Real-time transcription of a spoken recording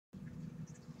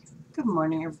Good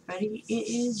morning, everybody. It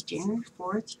is January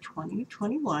 4th,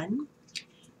 2021.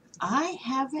 I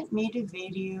haven't made a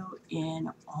video in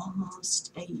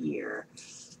almost a year.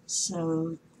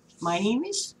 So, my name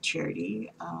is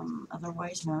Charity,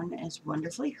 otherwise known as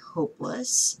Wonderfully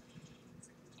Hopeless.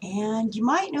 And you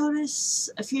might notice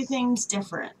a few things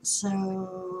different.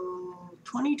 So,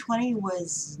 2020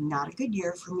 was not a good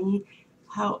year for me.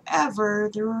 However,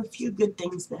 there were a few good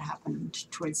things that happened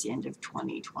towards the end of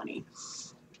 2020.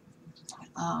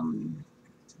 Um,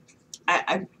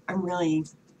 I'm really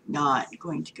not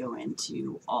going to go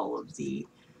into all of the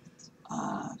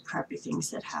crappy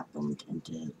things that happened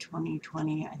into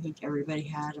 2020. I think everybody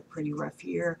had a pretty rough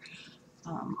year.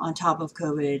 On top of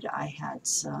COVID, I had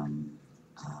some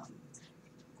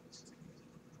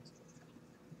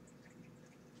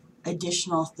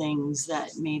additional things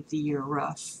that made the year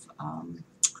rough.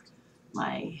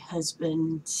 My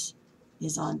husband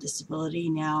is on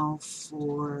disability now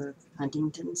for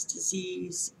Huntington's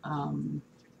disease.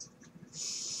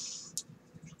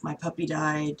 My puppy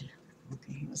died.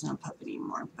 Okay, he wasn't a puppy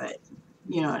anymore, but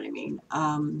you know what I mean.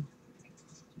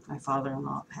 My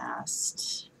father-in-law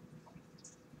passed.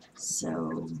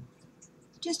 So,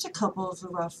 just a couple of the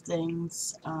rough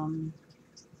things.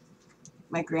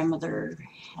 My grandmother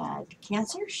had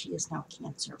cancer. She is now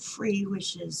cancer-free,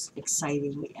 which is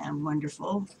exciting and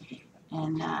wonderful,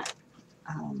 and that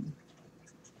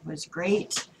was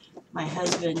great. My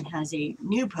husband has a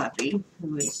new puppy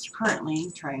who is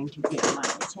currently trying to get my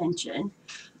attention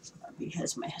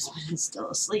because my husband is still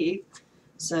asleep.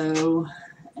 So,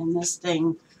 and this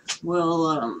thing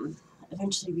will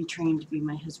eventually be trained to be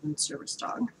my husband's service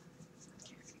dog.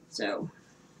 So,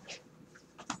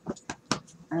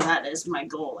 or that is my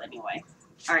goal anyway.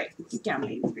 All right, get down,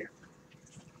 baby bear.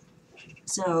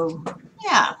 So,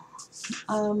 yeah.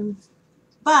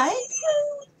 But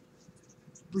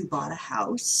we bought a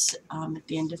house at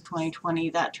the end of 2020.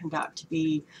 That turned out to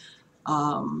be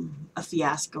a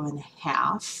fiasco and a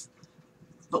half.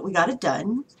 But we got it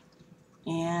done.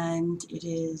 And it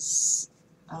is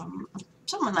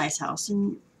somewhat nice house.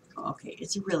 And okay,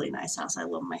 it's a really nice house. I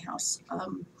love my house.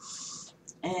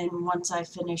 And once I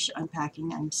finish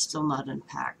unpacking, I'm still not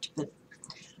unpacked. But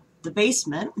the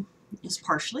basement is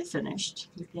partially finished.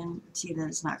 You can see that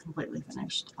it's not completely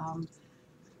finished.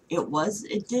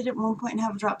 It did at one point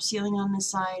have a drop ceiling on this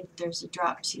side. There's a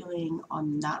drop ceiling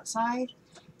on that side,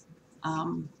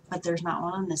 but there's not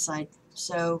one on this side.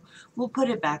 So we'll put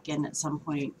it back in at some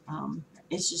point.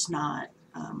 It's just not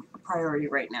a priority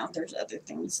right now. There's other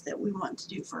things that we want to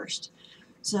do first.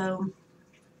 So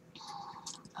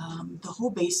the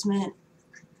whole basement,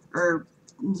 or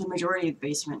the majority of the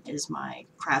basement, is my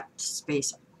craft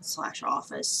space /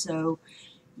 office. So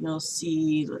you'll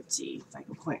see, let's see if I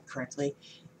can point correctly,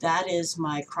 that is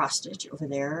my cross stitch over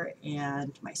there,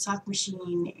 and my sock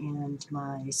machine and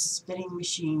my spinning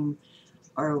machine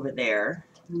are over there.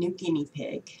 New guinea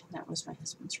pig, that was my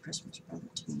husband's Christmas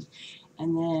present to me.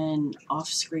 And then off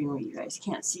screen, what you guys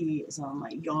can't see, is all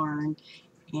my yarn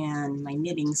and my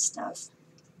knitting stuff.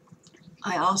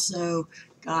 I also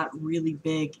got really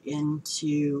big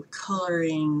into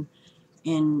coloring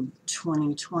in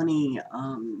 2020.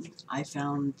 I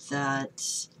found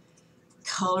that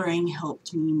coloring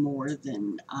helped me more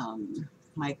than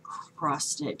my cross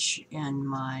stitch and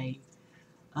my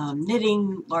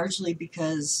knitting, largely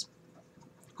because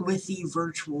with the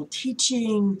virtual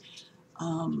teaching,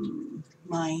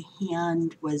 my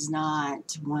hand was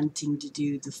not wanting to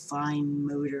do the fine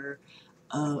motor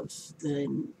of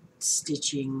the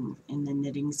stitching and the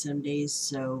knitting some days,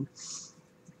 so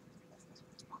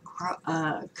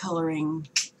coloring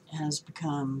has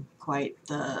become quite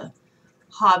the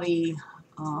hobby,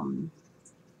 and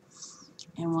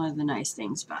one of the nice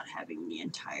things about having the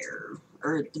entire,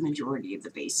 or the majority of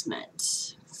the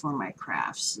basement for my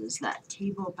crafts is that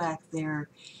table back there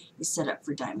is set up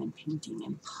for diamond painting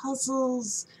and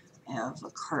puzzles. I have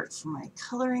a cart for my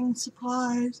coloring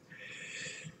supplies,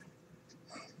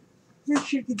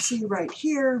 which you can see right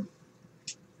here.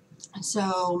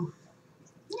 So,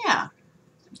 yeah,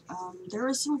 there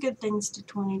were some good things to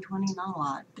 2020, not a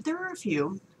lot, but there were a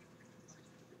few.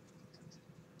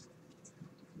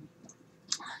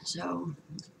 So,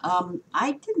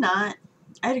 I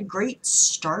had a great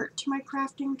start to my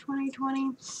crafting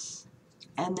 2020,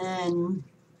 and then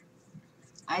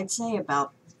I'd say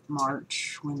about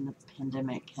March, when the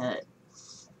pandemic hit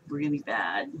really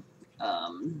bad.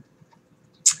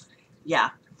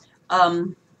 Yeah.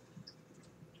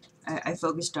 I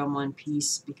focused on one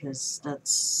piece because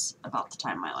that's about the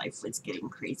time my life was getting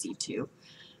crazy too.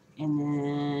 And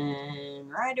then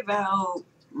right about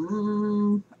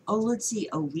let's see,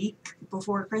 a week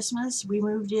before Christmas we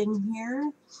moved in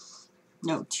here.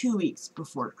 No, 2 weeks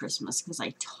before Christmas, because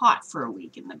I taught for a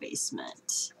week in the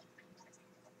basement.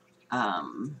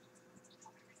 And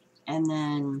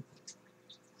then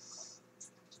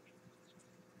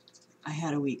I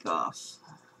had a week off,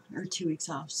 or 2 weeks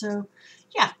off. So,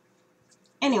 yeah.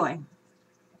 Anyway,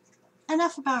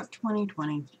 enough about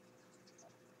 2020.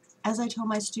 As I told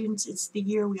my students, it's the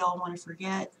year we all want to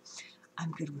forget.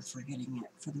 I'm good with forgetting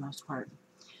it for the most part.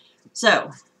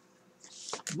 So,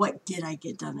 what did I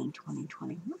get done in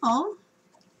 2020? Well,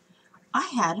 I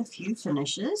had a few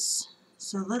finishes.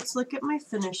 So let's look at my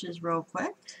finishes real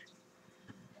quick.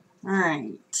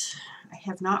 Alright, I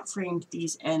have not framed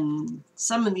these, and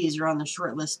some of these are on the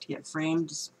short list to get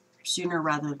framed sooner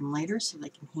rather than later so they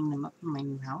can hang them up in my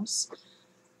new house.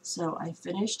 So I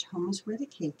finished Home is Where the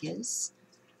Cake Is.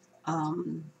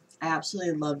 I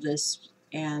absolutely love this,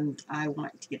 and I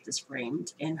want to get this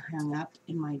framed and hung up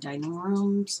in my dining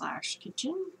room slash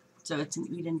kitchen. So it's an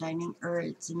eat-in dining, or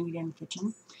it's an eat-in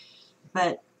kitchen.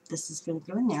 But this is going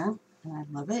to go in there, and I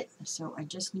love it. So I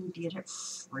just need to get it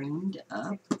framed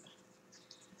up.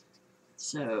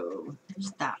 So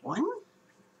there's that one.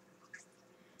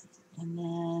 And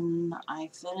then I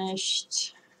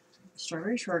finished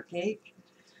Strawberry Shortcake.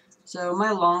 So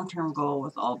my long-term goal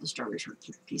with all the Strawberry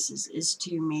Shortcake pieces is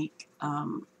to make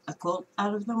a quilt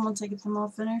out of them once I get them all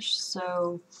finished.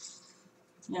 So,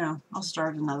 you know, I'll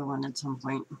start another one at some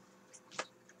point.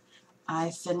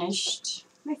 I finished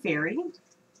my fairy,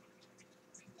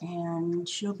 and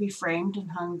she'll be framed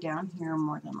and hung down here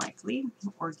more than likely,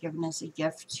 or given as a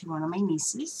gift to one of my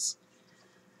nieces.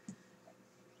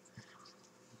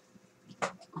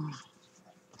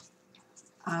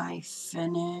 I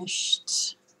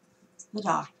finished the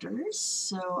doctors,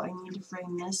 so I need to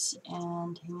frame this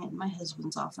and hang it in my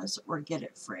husband's office, or get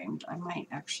it framed. I might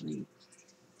actually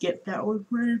get that one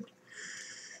framed.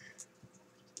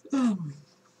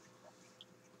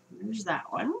 There's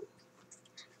that one.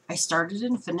 I started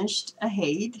and finished a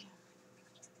Haid,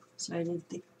 so I did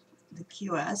the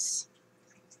QS.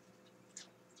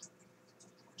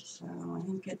 So I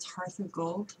think it's Hearth of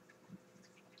Gold.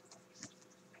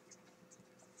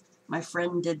 My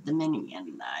friend did the mini,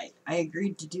 and I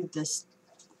agreed to do this.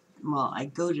 Well, I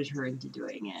goaded her into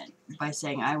doing it by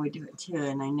saying I would do it too,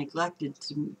 and I neglected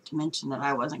to mention that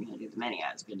I wasn't going to do the mini,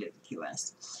 I was going to do the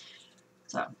QS.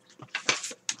 So,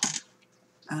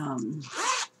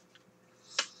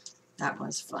 that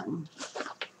was fun.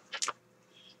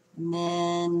 And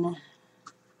then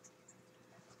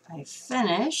I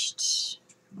finished,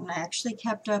 and I actually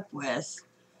kept up with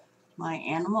my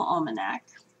Animal Almanac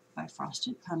by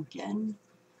Frosted Pumpkin.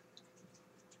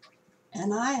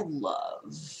 And I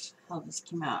love how this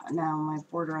came out. Now my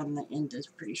border on the end is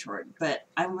pretty short, but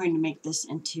I'm going to make this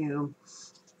into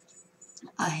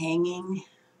a hanging.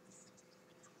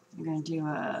 I'm going to do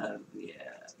a,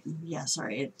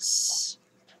 sorry, it's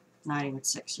not even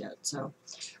 6 yet, so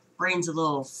brain's a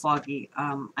little foggy.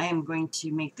 I am going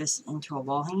to make this into a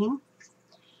wall hanging.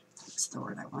 That's the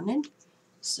word I wanted.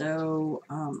 So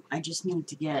I just need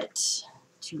to get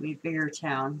to a bigger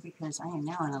town, because I am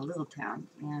now in a little town,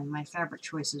 and my fabric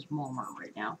choice is Walmart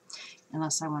right now,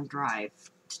 unless I want to drive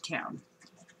to town.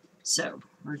 So,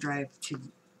 or drive to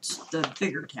the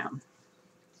bigger town.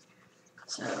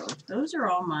 So those are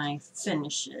all my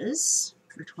finishes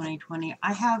for 2020.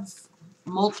 I have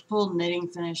multiple knitting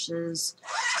finishes.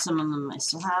 Some of them I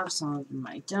still have, some of them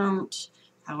I don't.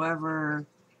 However,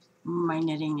 my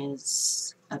knitting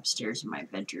is upstairs in my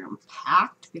bedroom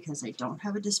packed because I don't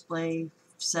have a display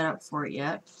set up for it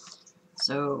yet.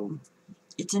 So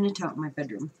it's in a tote in my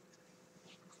bedroom.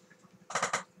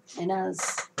 And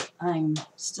as I'm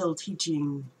still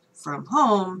teaching from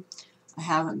home, I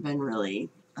haven't been really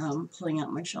pulling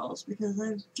out my shawls, because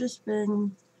I've just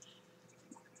been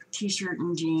t-shirt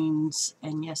and jeans,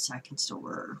 and yes, I can still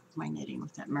wear my knitting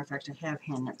with that. Matter of fact, I have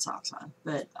hand knit socks on.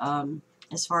 But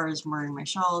as far as wearing my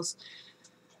shawls,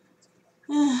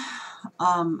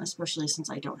 especially since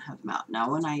I don't have them out.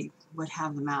 Now, when I would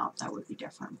have them out, that would be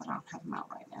different, but I don't have them out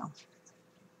right now.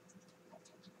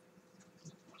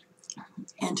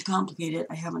 And to complicate it,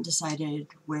 I haven't decided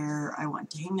where I want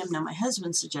to hang them. Now, my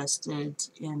husband suggested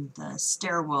in the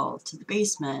stairwell to the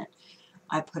basement,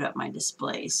 I put up my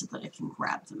display so that I can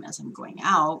grab them as I'm going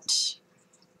out,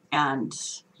 and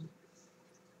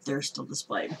they're still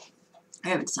displayed. I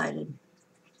haven't decided.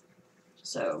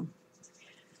 So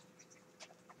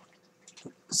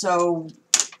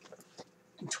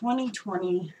in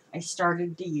 2020, I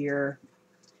started the year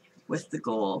with the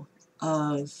goal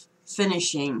of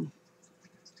finishing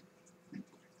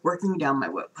working down my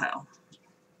WIP pile.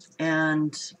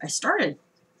 And I started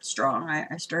strong.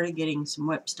 I started getting some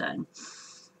whips done.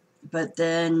 But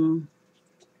then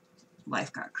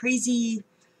life got crazy,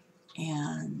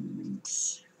 and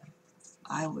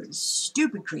I was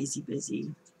stupid crazy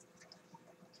busy.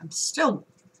 I'm still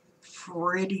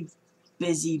pretty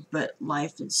busy, but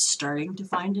life is starting to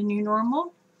find a new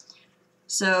normal.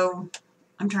 So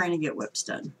I'm trying to get whips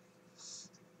done.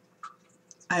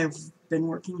 I've been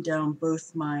working down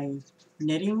both my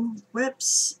knitting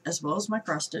whips as well as my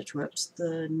cross stitch whips.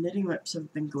 The knitting whips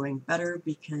have been going better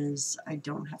because I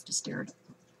don't have to stare at a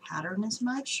pattern as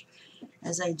much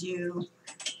as I do.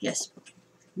 Yes,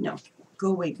 no,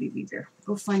 go away, baby bear.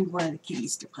 Go find one of the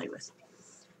kitties to play with.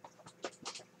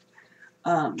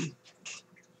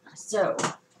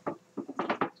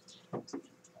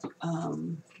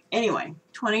 Anyway,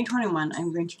 2021,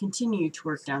 I'm going to continue to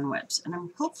work down whips, and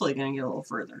I'm hopefully going to get a little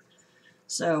further.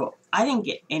 So I didn't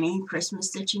get any Christmas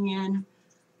stitching in,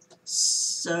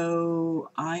 so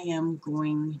I am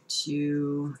going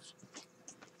to,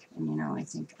 and you know, I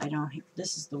think I don't,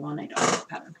 this is the one I don't have a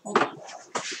pattern. Hold on.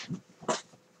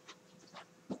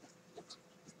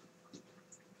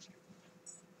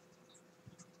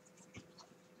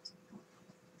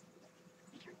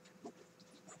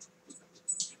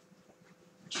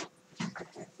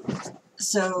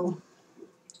 So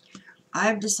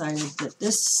I've decided that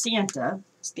this Santa,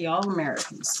 it's the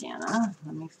All-American Santa.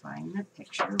 Let me find the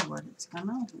picture of what it's going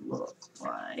to look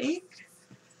like.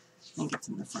 I think it's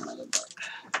in the front of the book.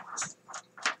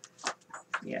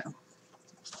 Yeah.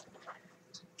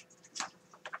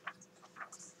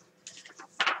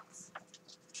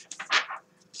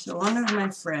 So one of my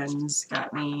friends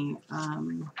got me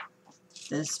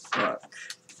this book.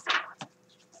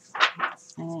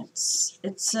 And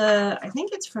I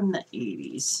think it's from the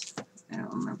 80s. I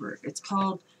don't remember. It's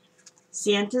called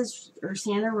Santa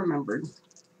Remembered.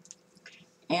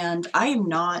 And I am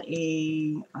not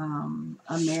a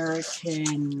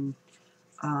American,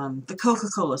 the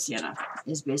Coca-Cola Santa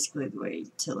is basically the way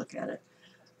to look at it.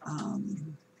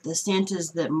 The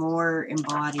Santas that more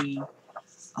embody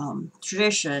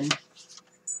tradition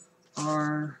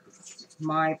are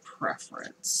my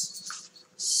preference.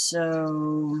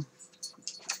 So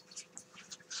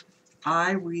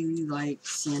I really like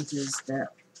Santas that,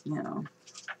 you know,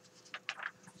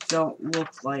 don't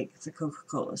look like the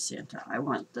Coca-Cola Santa. I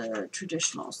want the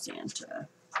traditional Santa.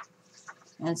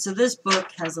 And so this book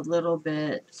has a little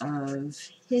bit of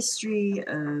history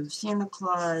of Santa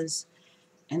Claus,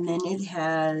 and then it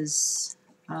has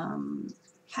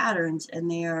patterns,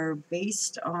 and they are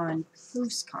based on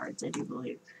postcards, I do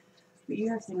believe. But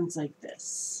you have things like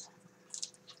this.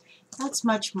 That's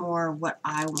much more what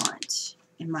I want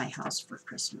in my house for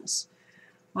Christmas.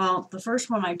 Well, the first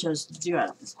one I chose to do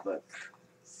out of this book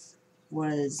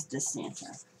was the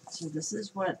Santa. So this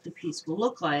is what the piece will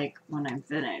look like when I'm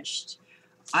finished.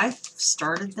 I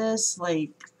started this like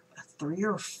 3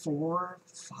 or 4,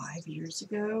 5 years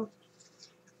ago,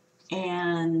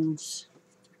 and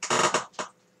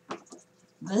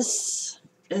this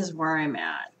is where I'm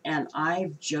at, and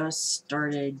I've just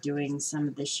started doing some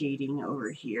of the shading over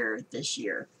here this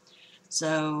year.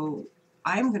 So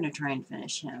I'm going to try and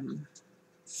finish him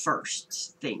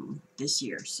first thing this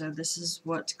year. So this is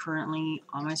what's currently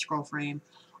on my scroll frame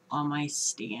on my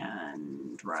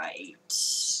stand right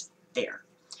there.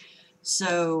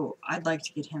 So I'd like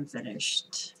to get him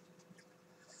finished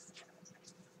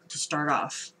to start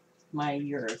off my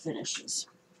year of finishes.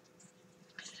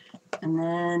 And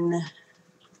then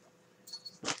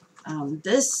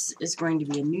this is going to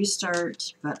be a new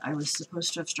start, but I was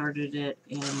supposed to have started it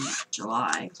in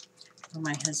July for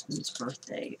my husband's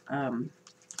birthday.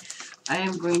 I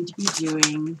am going to be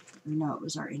doing, no, it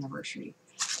was our anniversary,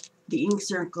 the Ink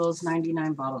Circles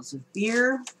 99 bottles of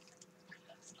beer.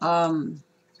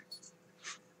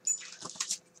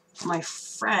 My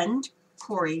friend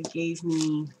Corey gave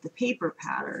me the paper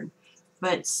pattern,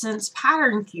 but since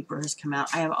Pattern Keeper has come out,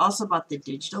 I have also bought the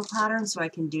digital pattern so I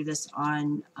can do this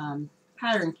on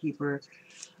Pattern Keeper.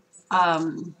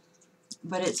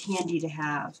 But it's handy to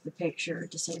have the picture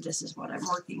to say this is what I'm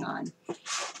working on.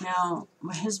 Now,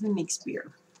 my husband makes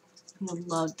beer.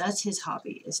 That's his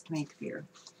hobby, is to make beer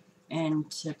and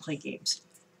to play games.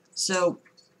 So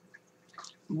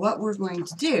what we're going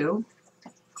to do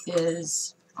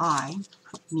is I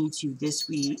need to this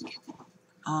week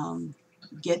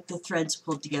get the threads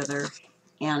pulled together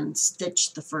and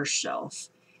stitch the first shelf.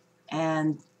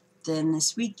 And then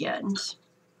this weekend,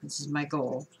 this is my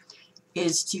goal,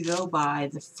 is to go buy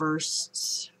the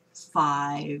first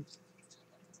 5,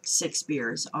 6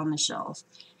 beers on the shelf.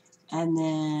 And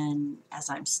then as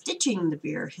I'm stitching the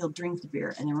beer, he'll drink the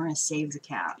beer, and then we're going to save the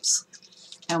caps.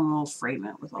 and we'll frame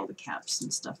it with all the caps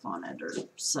and stuff on it, or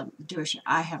some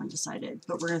I haven't decided,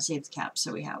 but we're gonna save the caps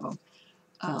so we have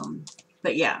them.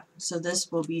 But yeah, so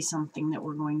this will be something that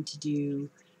we're going to do,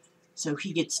 so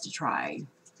he gets to try.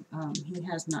 He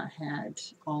has not had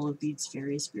all of these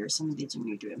various beers. Some of these are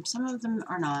new to him, some of them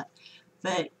are not,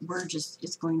 but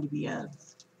it's going to be a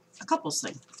couples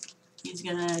thing. He's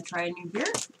gonna try a new beer,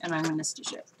 and I'm gonna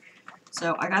stitch it.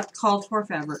 So I got the called for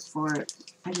fabric for it.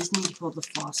 I just need to pull the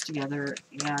floss together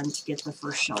and get the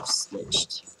first shelf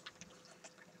stitched.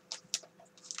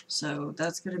 So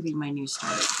that's going to be my new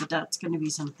start, but that's going to be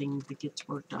something that gets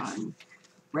worked on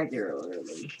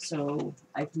regularly so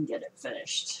I can get it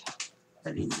finished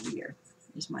by the end of the year,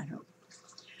 is my hope.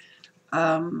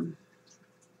 The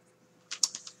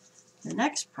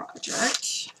next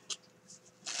project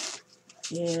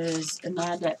is an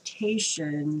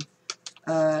adaptation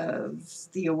of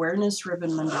the Awareness Ribbon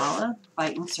Mandala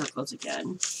by Ink Circles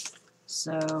again.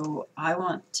 So I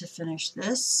want to finish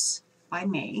this by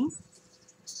May,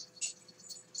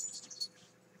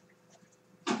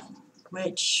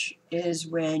 which is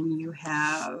when you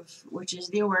have, which is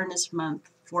the awareness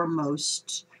month for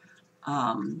most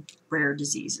rare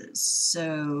diseases.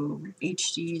 So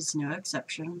HD is no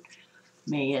exception.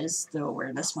 May is the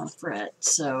awareness month for it.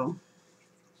 So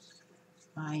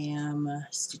I am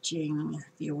stitching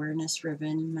the Awareness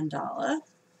Ribbon Mandala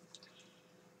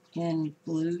in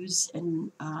blues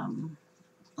and a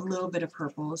little bit of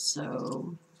purple.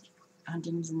 So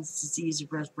Huntington's disease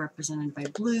is represented by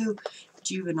blue.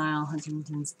 Juvenile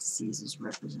Huntington's disease is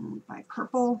represented by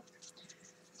purple.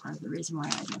 Part of the reason why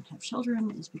I don't have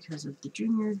children is because of the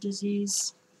junior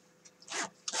disease.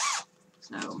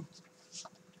 So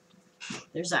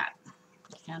there's that.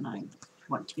 And I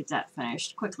want to get that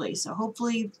finished quickly. So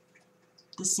hopefully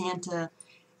the Santa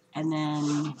and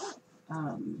then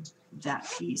that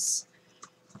piece.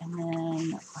 And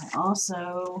then I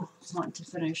also want to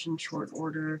finish in short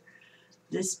order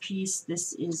this piece.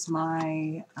 This is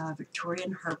my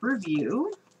Victorian Harbour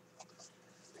View.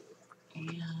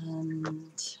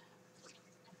 And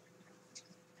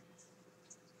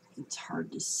it's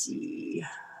hard to see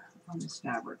on this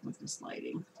fabric with this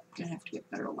lighting. I'm going to have to get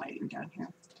better lighting down here.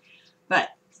 But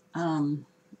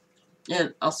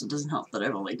it also doesn't help that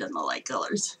I've only done the light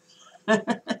colors.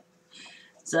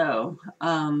 So,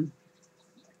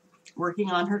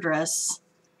 working on her dress.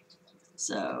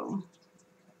 So,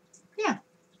 yeah.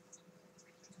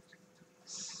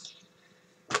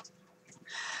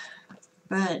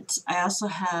 But I also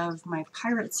have my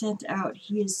pirate Santa out.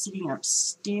 He is sitting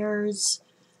upstairs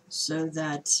so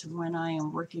that when I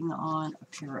am working on a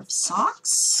pair of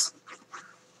socks,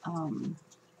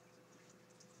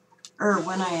 or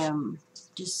when I am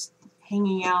just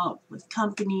hanging out with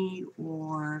company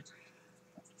or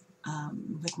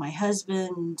with my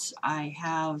husband, I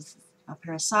have a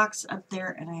pair of socks up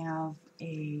there, and I have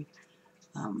a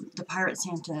the Pirate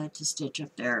Santa to stitch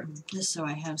up there, just so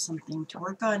I have something to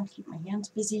work on, keep my hands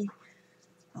busy.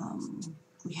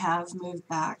 We have moved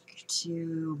back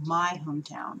to my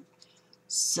hometown,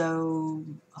 so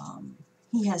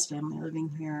he has family living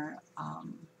here,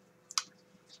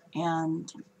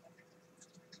 and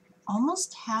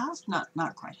almost half,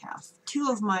 not quite half, 2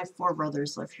 of my 4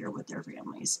 brothers live here with their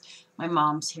families. My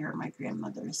mom's here, my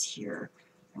grandmother's here,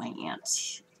 my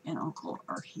aunt and uncle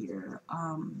are here.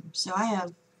 So I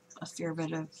have a fair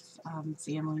bit of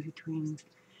family between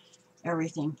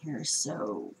everything here,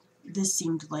 so this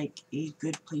seemed like a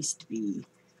good place to be.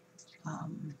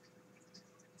 And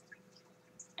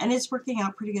it's working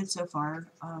out pretty good so far.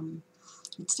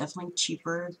 It's definitely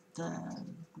cheaper.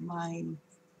 My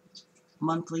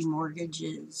monthly mortgage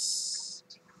is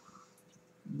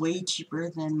way cheaper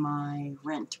than my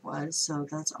rent was, so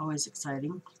that's always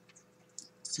exciting.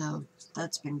 So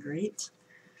that's been great.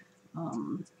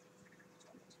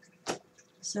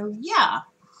 So yeah,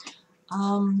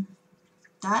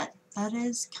 that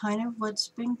is kind of what's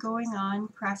been going on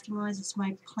crafting wise. It's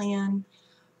my plan.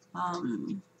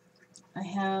 I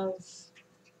have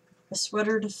a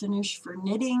sweater to finish for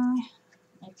knitting.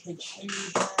 I could show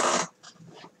you that.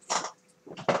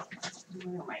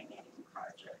 Where are my knitting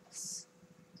projects?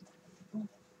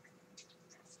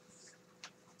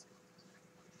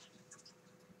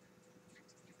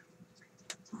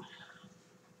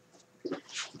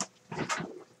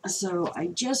 So I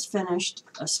just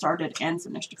started and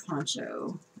finished a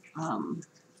poncho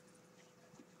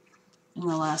in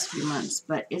the last few months,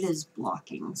 but it is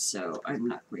blocking, so I'm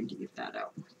not going to get that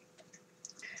out.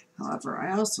 However,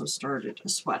 I also started a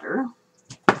sweater.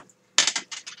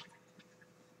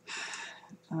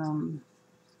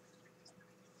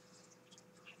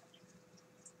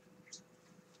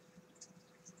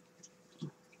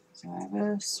 So I have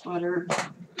a sweater,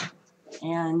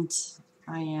 and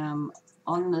I am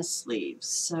on the sleeves,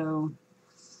 so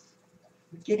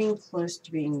getting close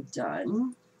to being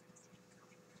done.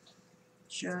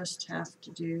 Just have to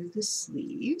do the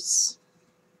sleeves.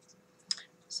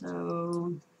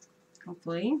 So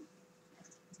hopefully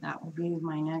that will be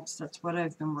my next. That's what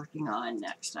I've been working on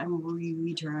next. I'm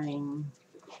really trying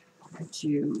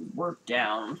to work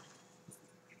down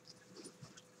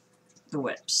the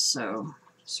whips. So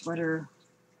sweater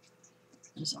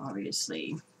is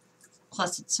obviously,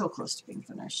 plus it's so close to being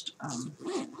finished.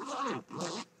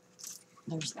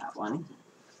 There's that one.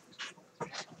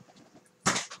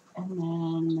 And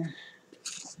then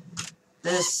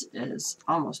this is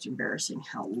almost embarrassing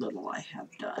how little I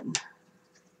have done.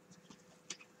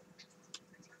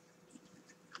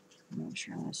 Make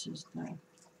sure this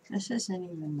isn't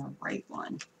even the right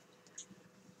one.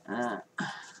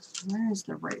 Where is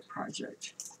the right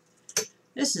project?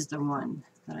 This is the one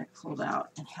that I pulled out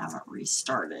and haven't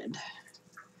restarted.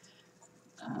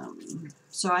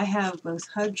 So I have both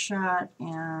Hugshot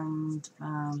and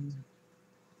I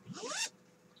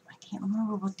can't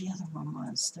remember what the other one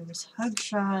was. There was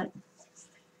Hugshot,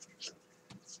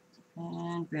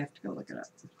 and we have to go look it up.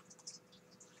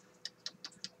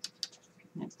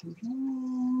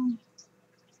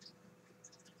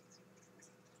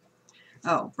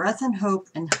 Oh, Breath and Hope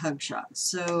and Hugshot.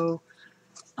 So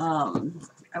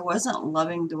I wasn't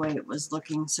loving the way it was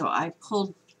looking, so I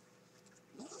pulled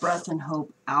Breath and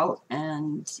Hope out,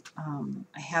 and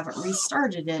I haven't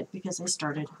restarted it because I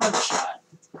started Hugshot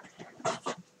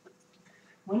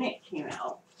when it came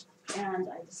out, and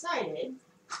I decided,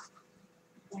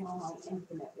 in all my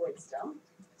infinite wisdom,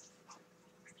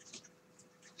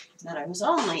 that I was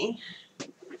only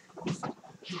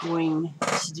going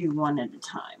to do one at a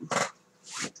time.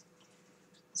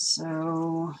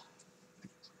 So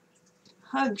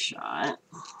Hugshot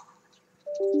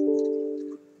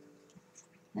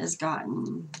has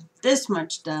gotten this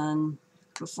much done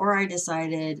before I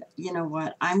decided, you know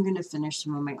what, I'm going to finish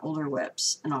some of my older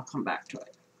whips and I'll come back to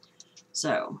it.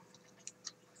 So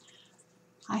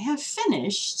I have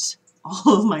finished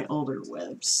all of my older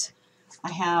whips.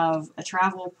 I have a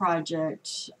travel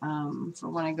project for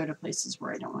when I go to places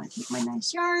where I don't want to take my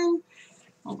nice yarn,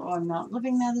 although I'm not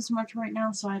living that as much right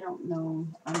now, so I don't know.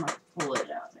 I might pull it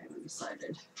out. I haven't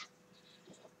decided.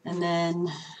 And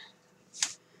then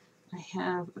I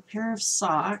have a pair of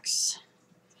socks,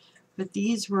 but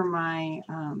these were my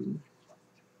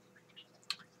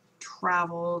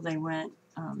travel. They went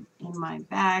in my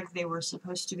bag. They were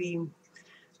supposed to be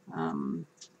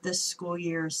this school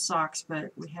year's socks,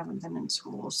 but we haven't been in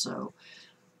school, so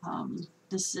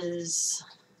this is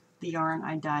the yarn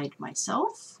I dyed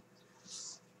myself,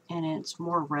 and it's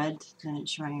more red than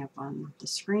it's showing up on the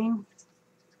screen.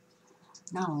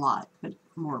 Not a lot, but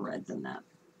more red than that.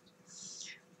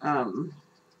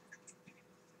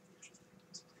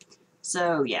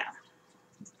 So yeah,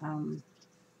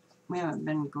 we haven't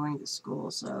been going to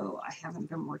school, so I haven't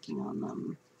been working on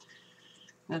them.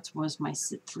 That was my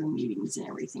sit-through meetings and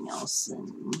everything else,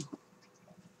 and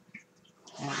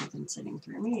I haven't been sitting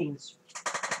through meetings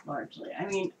largely. I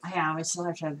mean, I still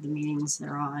have to have the meetings that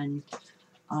are on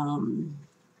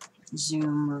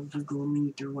Zoom or Google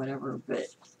Meet or whatever, but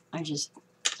I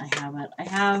haven't. I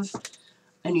have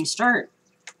a new start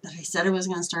that I said I was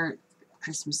going to start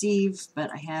Christmas Eve, but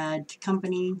I had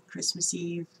company Christmas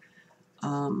Eve.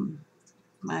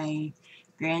 My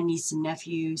grandniece and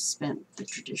nephew spent the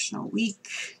traditional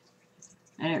week.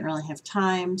 I didn't really have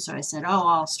time, so I said, oh,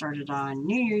 I'll start it on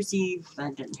New Year's Eve.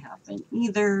 That didn't happen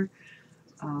either.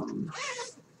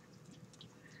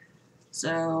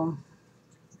 So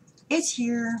it's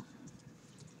here.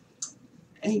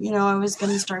 You know, I was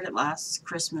going to start it last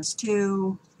Christmas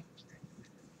too.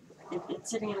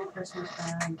 It's sitting in a Christmas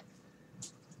bag.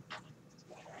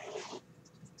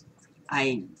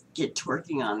 I get to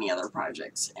working on the other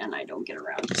projects and I don't get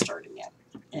around to starting it.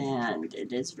 And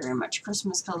it is very much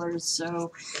Christmas colors,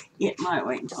 so it might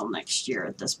wait until next year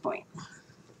at this point.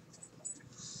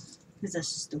 Because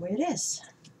that's just the way it is.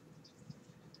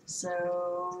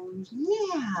 So,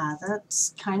 yeah,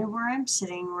 that's kind of where I'm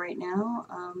sitting right now.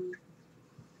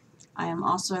 I am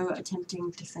also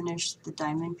attempting to finish the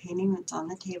diamond painting that's on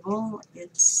the table.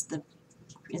 It's a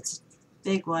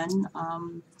big one.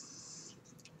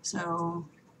 So,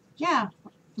 yeah,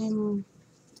 I'm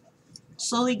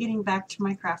slowly getting back to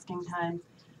my crafting time.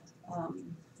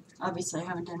 Obviously, I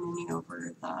haven't done any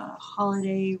over the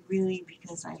holiday, really,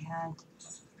 because I had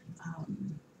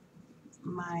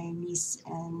my niece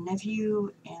and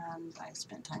nephew, and I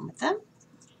spent time with them.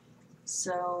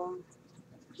 So,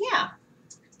 yeah.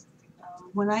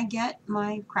 when I get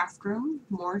my craft room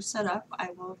more set up, I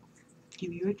will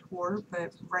give you a tour,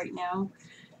 but right now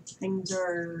things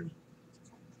are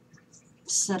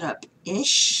set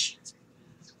up-ish.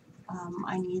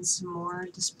 I need some more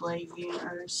display unit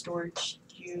or storage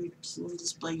units and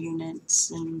display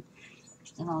units and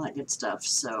all that good stuff.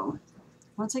 So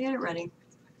once I get it ready,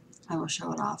 I will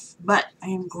show it off. But I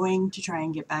am going to try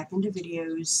and get back into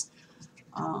videos.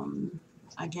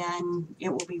 Again, it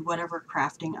will be whatever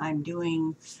crafting I'm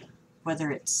doing,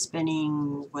 whether it's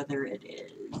spinning, whether it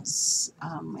is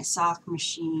my sock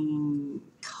machine,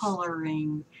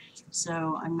 coloring.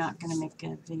 So I'm not going to make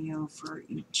a video for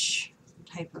each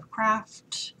type of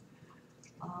craft.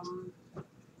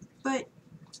 But,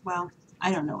 well,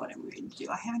 I don't know what I'm going to do.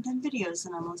 I haven't done videos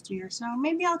in almost a year, so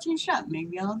maybe I'll change it up.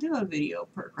 Maybe I'll do a video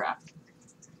per craft.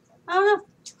 I don't know.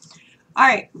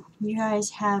 Alright, you guys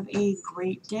have a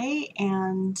great day,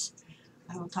 and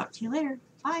I will talk to you later.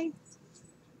 Bye.